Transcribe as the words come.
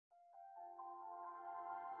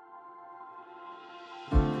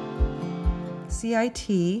CIT,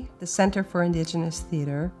 the Center for Indigenous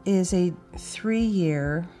Theatre, is a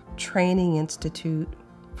 3-year training institute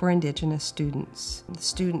for Indigenous students. The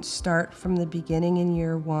students start from the beginning in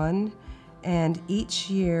year 1, and each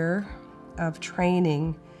year of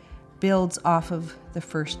training builds off of the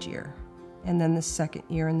first year, and then the second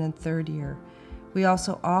year, and then third year. We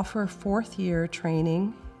also offer 4th year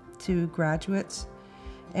training to graduates,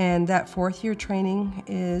 and that 4th year training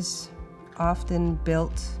is often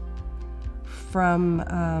built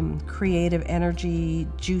from creative energy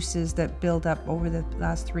juices that build up over the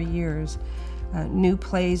last 3 years. New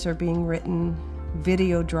plays are being written,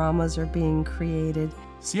 video dramas are being created.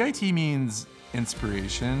 CIT means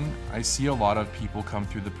inspiration. I see a lot of people come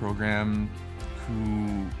through the program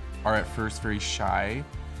who are at first very shy,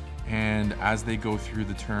 and as they go through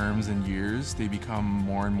the terms and years, they become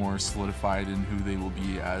more and more solidified in who they will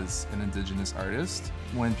be as an Indigenous artist.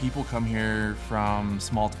 When people come here from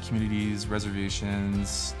small communities,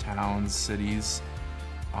 reservations, towns, cities,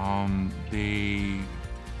 they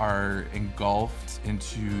are engulfed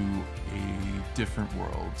into a different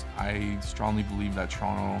world. I strongly believe that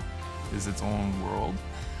Toronto is its own world.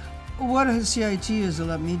 What CIT has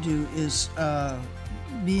let me do is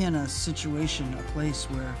be in a situation, a place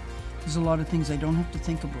where there's a lot of things I don't have to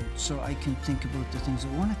think about, so I can think about the things I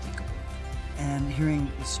want to think about. And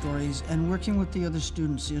hearing the stories and working with the other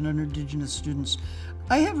students, the Indigenous students.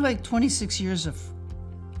 I have like 26 years of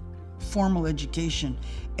formal education,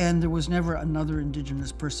 and there was never another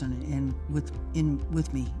Indigenous person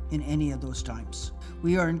with me in any of those times.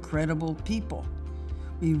 We are incredible people.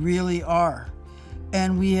 We really are.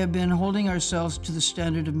 And we have been holding ourselves to the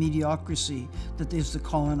standard of mediocrity that is the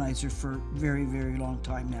colonizer for a very, very long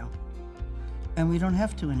time now. And we don't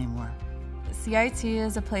have to anymore. CIT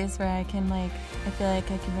is a place where I feel like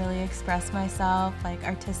I can really express myself, like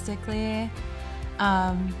artistically.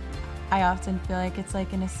 I often feel like it's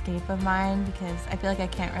like an escape of mine because I feel like I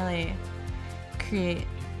can't really create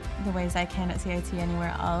the ways I can at CIT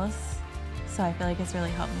anywhere else. So I feel like it's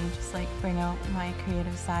really helped me just like bring out my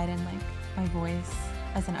creative side and like my voice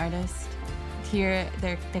as an artist. Here,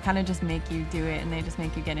 they kind of just make you do it and they just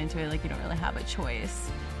make you get into it, like you don't really have a choice.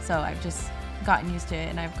 So I've just gotten used to it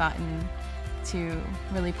and I've gotten to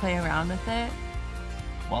really play around with it.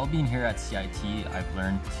 While being here at CIT, I've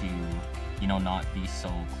learned to, not be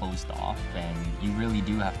so closed off, and you really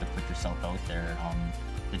do have to put yourself out there.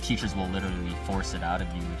 The teachers will literally force it out of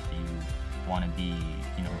you if you want to be,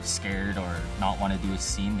 scared or not want to do a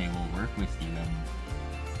scene. They will work with you,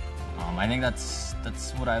 and I think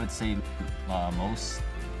that's what I would say most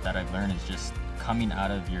that I've learned is just coming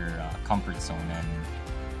out of your comfort zone, and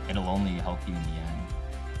it'll only help you in the end.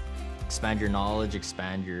 Expand your knowledge,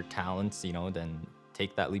 expand your talents, then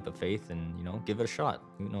take that leap of faith and, give it a shot.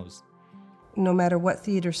 Who knows? No matter what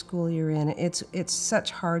theater school you're in, it's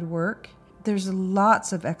such hard work. There's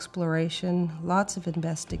lots of exploration, lots of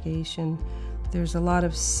investigation. There's a lot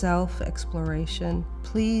of self-exploration.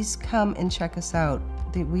 Please come and check us out.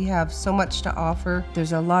 We have so much to offer.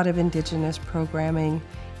 There's a lot of Indigenous programming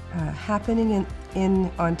happening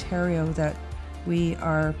in Ontario that we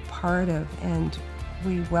are part of, and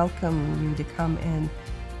we welcome you to come and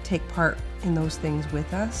take part in those things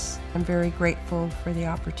with us. I'm very grateful for the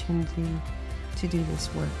opportunity to do this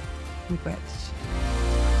work. Miigwech.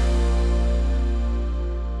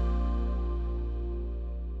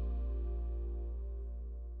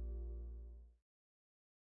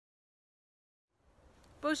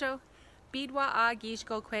 Bonjour, Bidwa a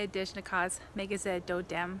Gijgokwe Dijnakas Megaze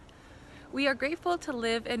Dodem. We are grateful to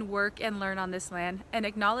live and work and learn on this land and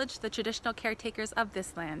acknowledge the traditional caretakers of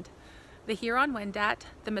this land. The Huron-Wendat,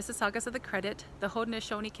 the Mississaugas of the Credit, the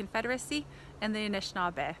Haudenosaunee Confederacy, and the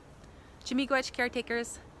Anishinaabe. Miigwech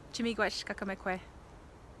caretakers, Miigwech kakamekwe.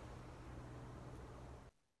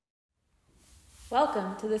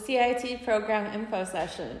 Welcome to the CIT program info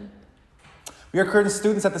session. We are current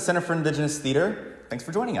students at the Center for Indigenous Theatre. Thanks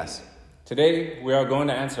for joining us. Today, we are going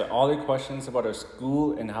to answer all your questions about our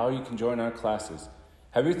school and how you can join our classes.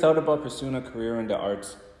 Have you thought about pursuing a career in the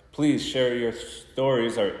arts? Please share your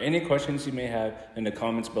stories or any questions you may have in the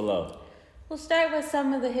comments below. We'll start with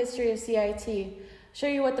some of the history of CIT, show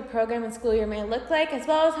you what the program and school year may look like, as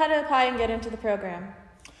well as how to apply and get into the program.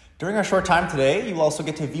 During our short time today, you will also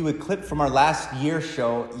get to view a clip from our last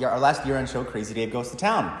year-end show, Crazy Dave Goes to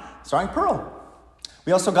Town, starring Pearl.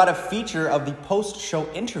 We also got a feature of the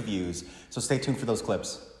post-show interviews, so stay tuned for those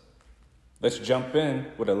clips. Let's jump in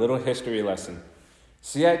with a little history lesson.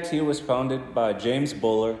 CIT was founded by James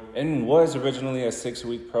Buller and was originally a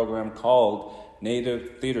 6-week program called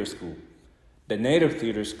Native Theatre School. The Native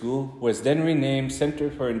Theatre School was then renamed Center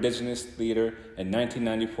for Indigenous Theatre in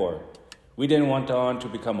 1994. We then went on to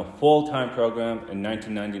become a full-time program in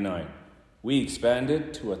 1999. We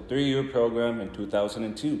expanded to a 3-year program in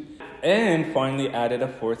 2002 and finally added a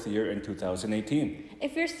 4th year in 2018.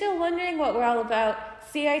 If you're still wondering what we're all about,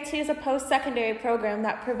 CIT is a post-secondary program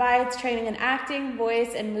that provides training in acting,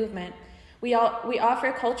 voice, and movement. We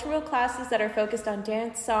offer cultural classes that are focused on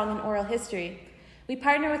dance, song, and oral history. We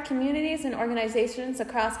partner with communities and organizations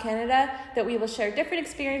across Canada that we will share different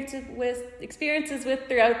experiences with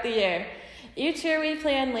throughout the year. Each year we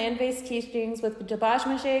plan land-based teachings with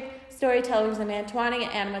Dabashmashik, storytellers in Manitwani,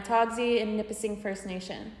 Anamatagsy, and Nipissing First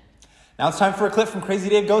Nation. Now it's time for a clip from Crazy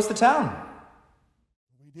Dave Goes to Town.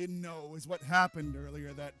 What we didn't know is what happened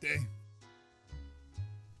earlier that day.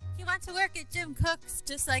 He went to work at Jim Cook's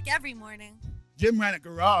just like every morning. Jim ran a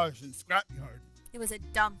garage and scrapyard. It was a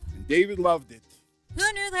dump. And David loved it. Who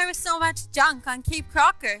knew there was so much junk on Cape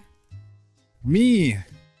Crocker? Me.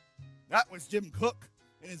 That was Jim Cook,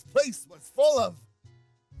 and his place was full of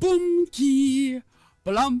boom key,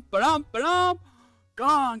 balum balum balum,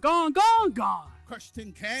 gone, gone, gone, gone. Crushed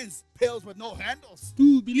tin cans, pails with no handles.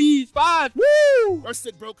 Doobily spot, woo!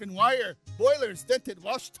 Rusted broken wire, boilers, dented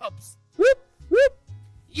wash tubs. Whoop whoop.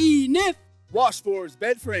 Enif. Washboards,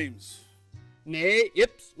 bed frames. Nay,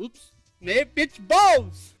 ips, oops, nay, bitch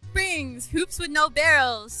balls. Springs, hoops with no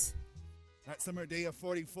barrels. That summer day of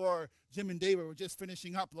 44, Jim and David were just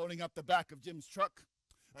finishing up loading up the back of Jim's truck.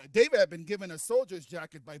 David had been given a soldier's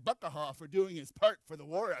jacket by Buckahaw for doing his part for the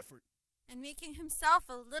war effort. And making himself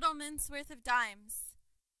a little mince worth of dimes.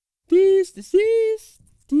 This.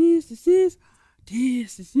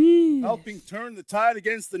 Helping turn the tide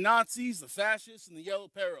against the Nazis, the fascists, and the Yellow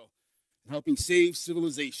Peril. And helping save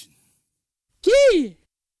civilization. Key!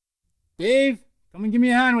 Dave, come and give me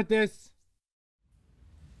a hand with this.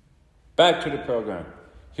 Back to the program.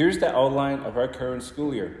 Here's the outline of our current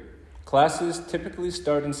school year. Classes typically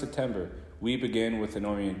start in September. We begin with an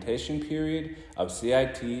orientation period of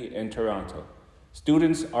CIT in Toronto.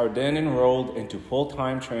 Students are then enrolled into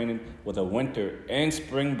full-time training with a winter and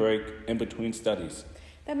spring break in between studies.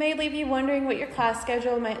 That may leave you wondering what your class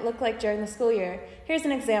schedule might look like during the school year. Here's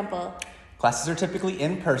an example. Classes are typically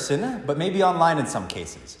in person, but maybe online in some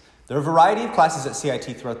cases. There are a variety of classes at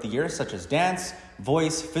CIT throughout the year, such as dance,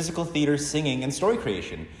 voice, physical theater, singing, and story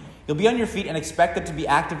creation. You'll be on your feet and expected to be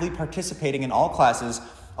actively participating in all classes.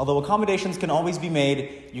 Although accommodations can always be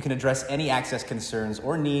made, you can address any access concerns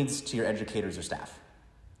or needs to your educators or staff.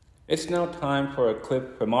 It's now time for a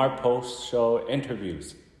clip from our post-show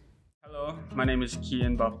interviews. Hello, my name is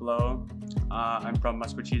Kian Buffalo. I'm from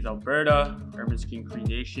Musqueam, Alberta, Ermiskeen Cree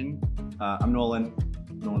Nation. I'm Nolan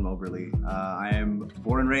Moberly. I am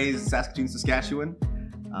born and raised in Saskatoon, Saskatchewan.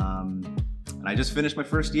 And I just finished my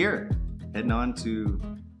first year, heading on to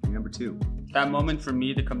number 2. That moment for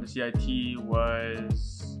me to come to CIT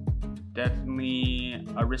was definitely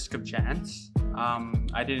a risk of chance.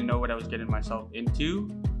 I didn't know what I was getting myself into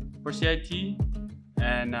for CIT,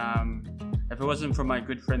 and if it wasn't for my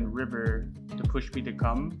good friend River to push me to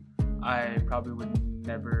come, I probably would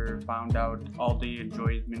never found out all the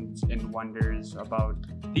enjoyments and wonders about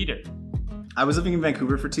theater. I was living in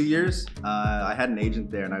Vancouver for 2 years. I had an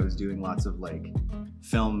agent there and I was doing lots of like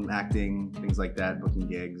film acting, things like that, booking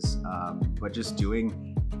gigs, but just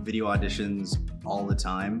doing video auditions all the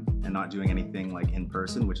time and not doing anything like in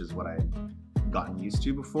person, which is what I'd gotten used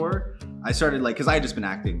to before. I started like, cause I had just been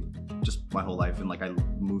acting just my whole life and like I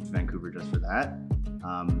moved to Vancouver just for that.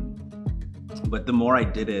 But the more I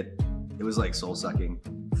did it, it was like soul sucking.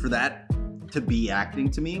 For that to be acting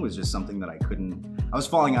to me was just something that I was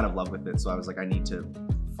falling out of love with it. So I was like, I need to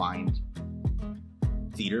find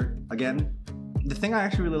theater again. The thing I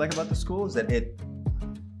actually really like about the school is that it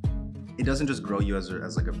doesn't just grow you as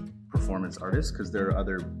like a performance artist, because there are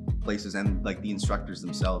other places and like the instructors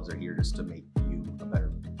themselves are here just to make you a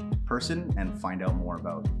better person and find out more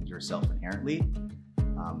about yourself inherently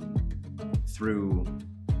through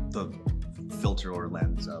the filter or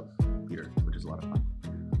lens of theater, which is a lot of fun.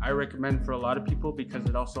 I recommend for a lot of people because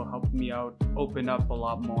it also helped me out open up a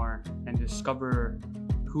lot more and discover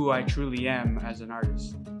who I truly am as an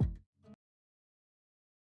artist.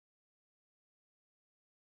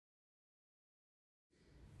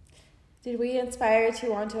 Did we inspire you to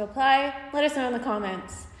want to apply? Let us know in the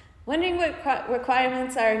comments. Wondering what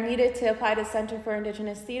requirements are needed to apply to Center for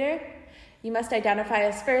Indigenous Theatre? You must identify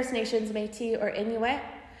as First Nations, Métis, or Inuit.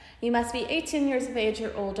 You must be 18 years of age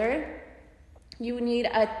or older. You need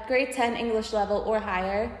a grade 10 English level or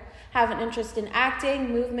higher. Have an interest in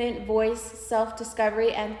acting, movement, voice,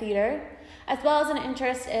 self-discovery, and theatre, as well as an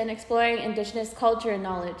interest in exploring Indigenous culture and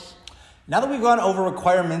knowledge. Now that we've gone over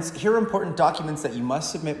requirements, here are important documents that you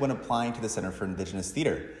must submit when applying to the Center for Indigenous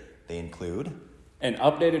Theatre. They include an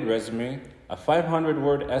updated resume, a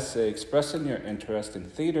 500-word essay expressing your interest in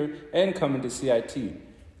theater and coming to CIT,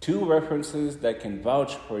 2 references that can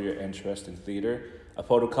vouch for your interest in theater, a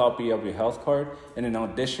photocopy of your health card, and an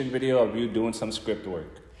audition video of you doing some script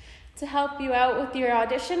work. To help you out with your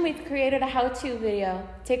audition, we've created a how-to video.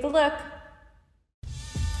 Take a look.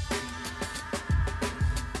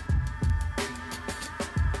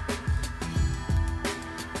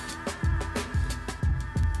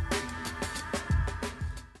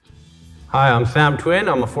 Hi, I'm Sam Twin.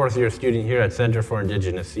 I'm a 4th-year student here at Center for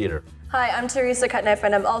Indigenous Theater. Hi, I'm Teresa Cutneff,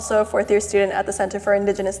 and I'm also a 4th-year student at the Center for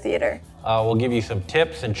Indigenous Theater. We'll give you some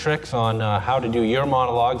tips and tricks on how to do your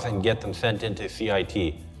monologues and get them sent into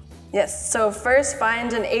CIT. Yes, so first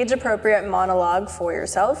find an age-appropriate monologue for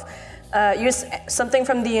yourself. Use something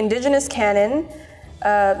from the Indigenous canon,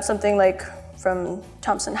 something like from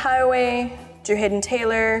Thompson Highway, Drew Hayden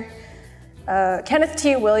Taylor, Kenneth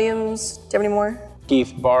T. Williams. Do you have any more?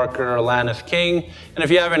 Keith Barker, Alanis King. And if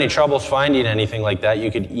you have any troubles finding anything like that, you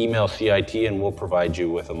could email CIT and we'll provide you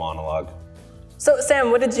with a monologue. So Sam,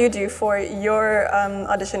 what did you do for your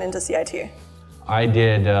audition into CIT? I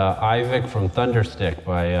did Isaac from Thunderstick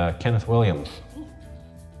by Kenneth Williams.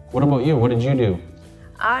 What about you? What did you do?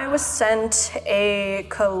 I was sent a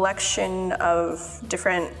collection of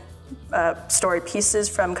different story pieces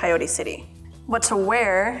from Coyote City. What to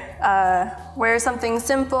wear? Wear something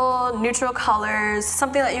simple, neutral colors,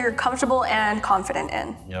 something that you're comfortable and confident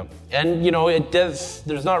in. Yep. And you know,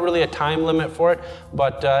 there's not really a time limit for it,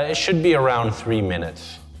 but it should be around 3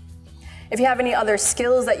 minutes. If you have any other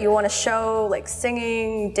skills that you want to show, like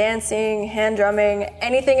singing, dancing, hand drumming,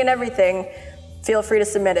 anything and everything, feel free to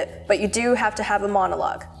submit it. But you do have to have a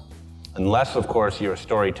monologue. Unless, of course, you're a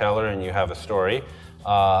storyteller and you have a story,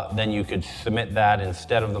 then you could submit that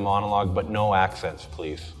instead of the monologue, but no accents,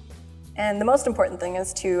 please. And the most important thing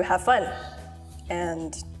is to have fun.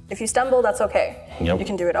 And if you stumble, that's okay. Yep. You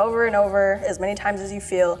can do it over and over, as many times as you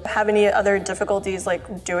feel. Have any other difficulties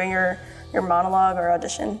like doing your monologue or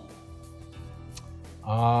audition?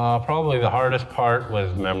 Probably the hardest part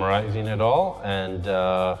was memorizing it all, and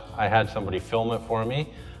I had somebody film it for me.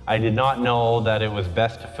 I did not know that it was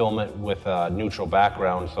best to film it with a neutral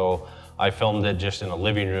background, so I filmed it just in a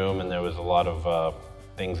living room and there was a lot of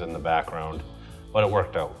things in the background, but it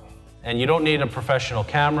worked out. And you don't need a professional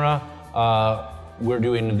camera. We're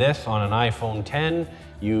doing this on an iPhone 10.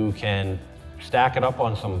 You can stack it up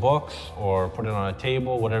on some books or put it on a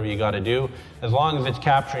table, whatever you got to do. As long as it's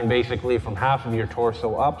capturing basically from half of your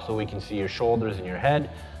torso up so we can see your shoulders and your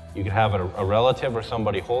head. You could have a relative or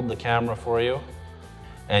somebody hold the camera for you,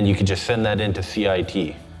 and you could just send that into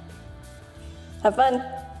CIT. Have fun.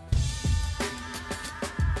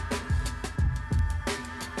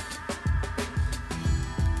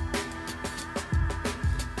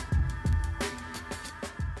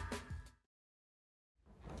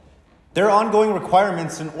 There are ongoing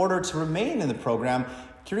requirements in order to remain in the program.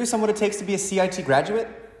 Curious on what it takes to be a CIT graduate?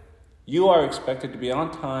 You are expected to be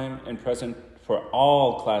on time and present for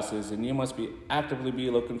all classes, and you must actively be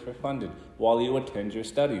looking for funding while you attend your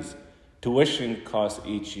studies. Tuition costs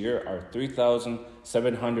each year are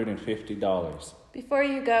 $3,750. Before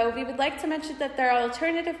you go, we would like to mention that there are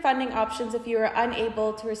alternative funding options if you are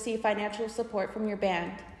unable to receive financial support from your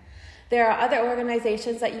band. There are other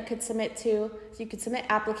organizations that you could submit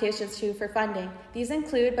applications to for funding. These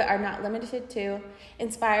include, but are not limited to,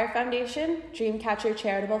 Inspire Foundation, Dreamcatcher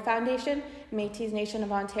Charitable Foundation, Métis Nation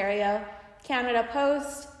of Ontario, Canada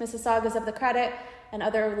Post, Mississaugas of the Credit, and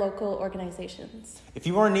other local organizations. If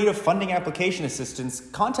you are in need of funding application assistance,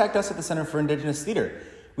 contact us at the Center for Indigenous Theater.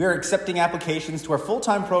 We are accepting applications to our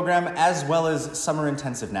full-time program as well as summer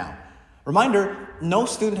intensive now. Reminder, no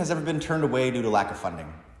student has ever been turned away due to lack of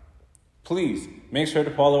funding. Please make sure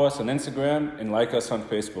to follow us on Instagram and like us on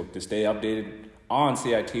Facebook to stay updated on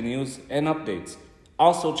CIT news and updates.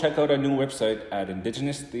 Also, check out our new website at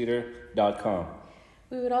indigenoustheater.com.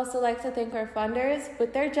 We would also like to thank our funders.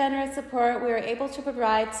 With their generous support, we are able to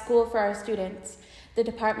provide school for our students. The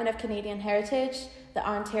Department of Canadian Heritage, the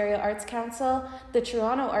Ontario Arts Council, the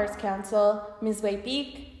Toronto Arts Council, Ms. Way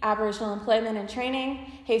Beek, Aboriginal Employment and Training,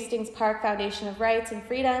 Hastings Park Foundation of Rights and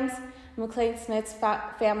Freedoms, McLean Smith's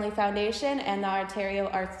Family Foundation, and the Ontario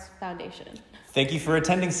Arts Foundation. Thank you for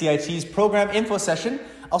attending CIT's program info session.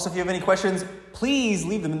 Also, if you have any questions, please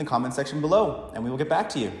leave them in the comment section below, and we will get back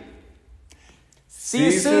to you. See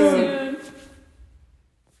you soon.